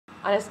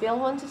On a scale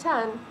of 1 to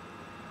 10,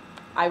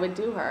 I would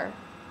do her.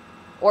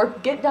 Or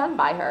get done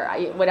by her.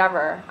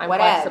 Whatever. I'm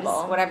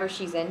flexible. Whatever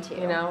she's into.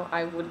 You know,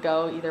 I would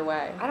go either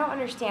way. I don't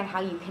understand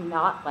how you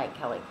cannot like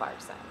Kelly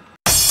Clarkson.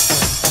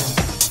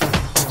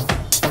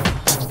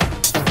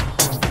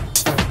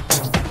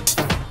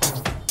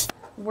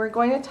 We're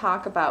going to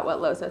talk about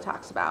what Lozo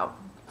talks about.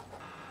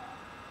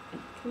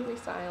 Can you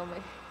restyle me?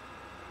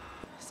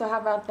 So how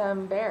about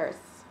them bears?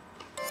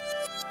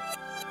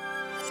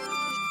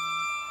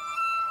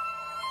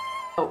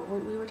 Oh,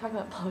 we were talking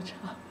about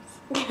blowjobs.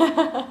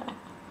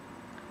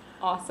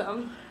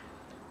 Awesome.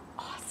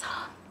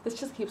 Awesome. This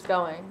just keeps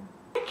going.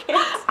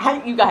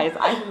 You guys,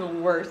 I'm the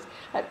worst.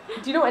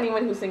 Do you know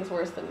anyone who sings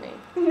worse than me?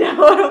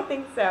 No, I don't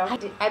think so.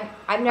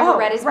 I've never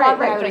read his blog,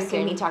 but I would drinking.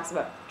 assume he talks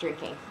about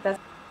drinking.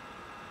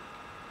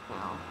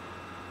 Wow.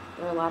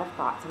 There are a lot of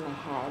thoughts in my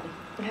head.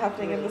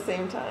 Happening at the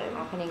same time.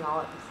 Happening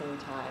all at the same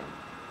time.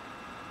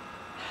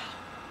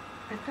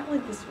 I've got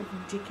like this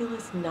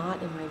ridiculous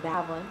knot in my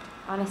back.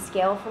 On a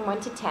scale from 1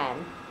 to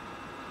 10,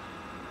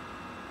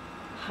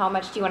 how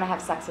much do you want to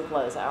have sex with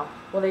Lozo?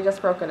 Well, they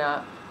just broken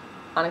up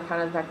on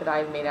account of the fact that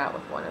I made out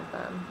with one of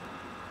them.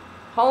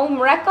 Home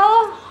wrecker?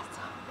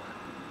 Awesome.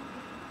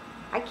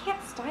 I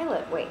can't style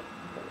it. Wait,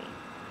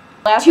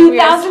 look at me.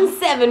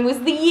 2007 was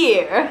the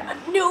year.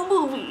 No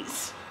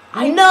movies.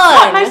 None.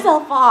 Cut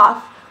myself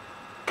off.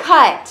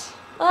 Cut.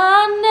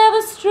 I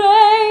never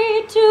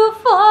strayed too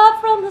far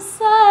from the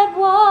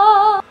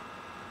sidewalk.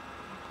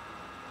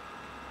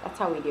 That's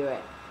how we do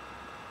it.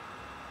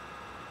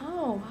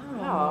 Oh,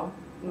 wow.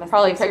 Oh,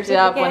 probably picked it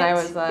up when I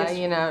was,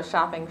 you know,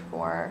 shopping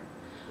for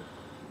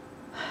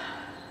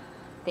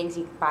things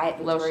you buy at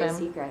Victoria's lotion.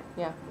 Secret.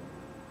 Yeah.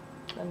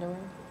 Underwear.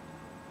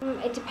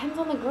 It depends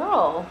on the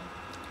girl.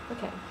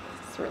 Okay.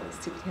 It's a really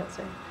stupid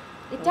answer.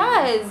 It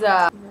does.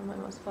 You're my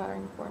most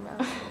flattering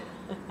format.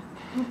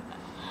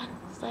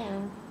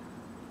 Saying.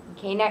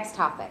 Okay, next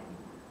topic.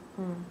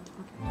 I'm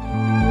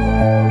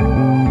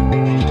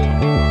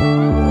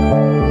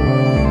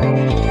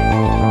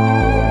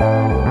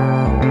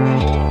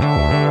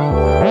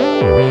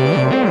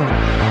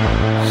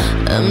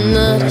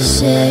not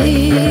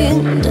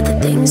ashamed of the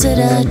things that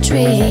I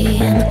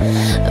dream.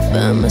 I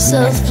find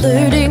myself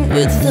flirting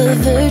with the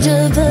verge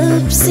of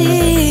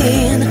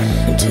obscene.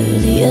 To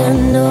the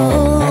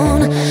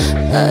unknown,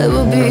 I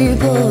will be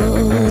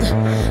bold.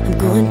 I'm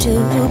going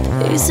to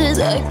places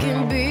I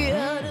can be.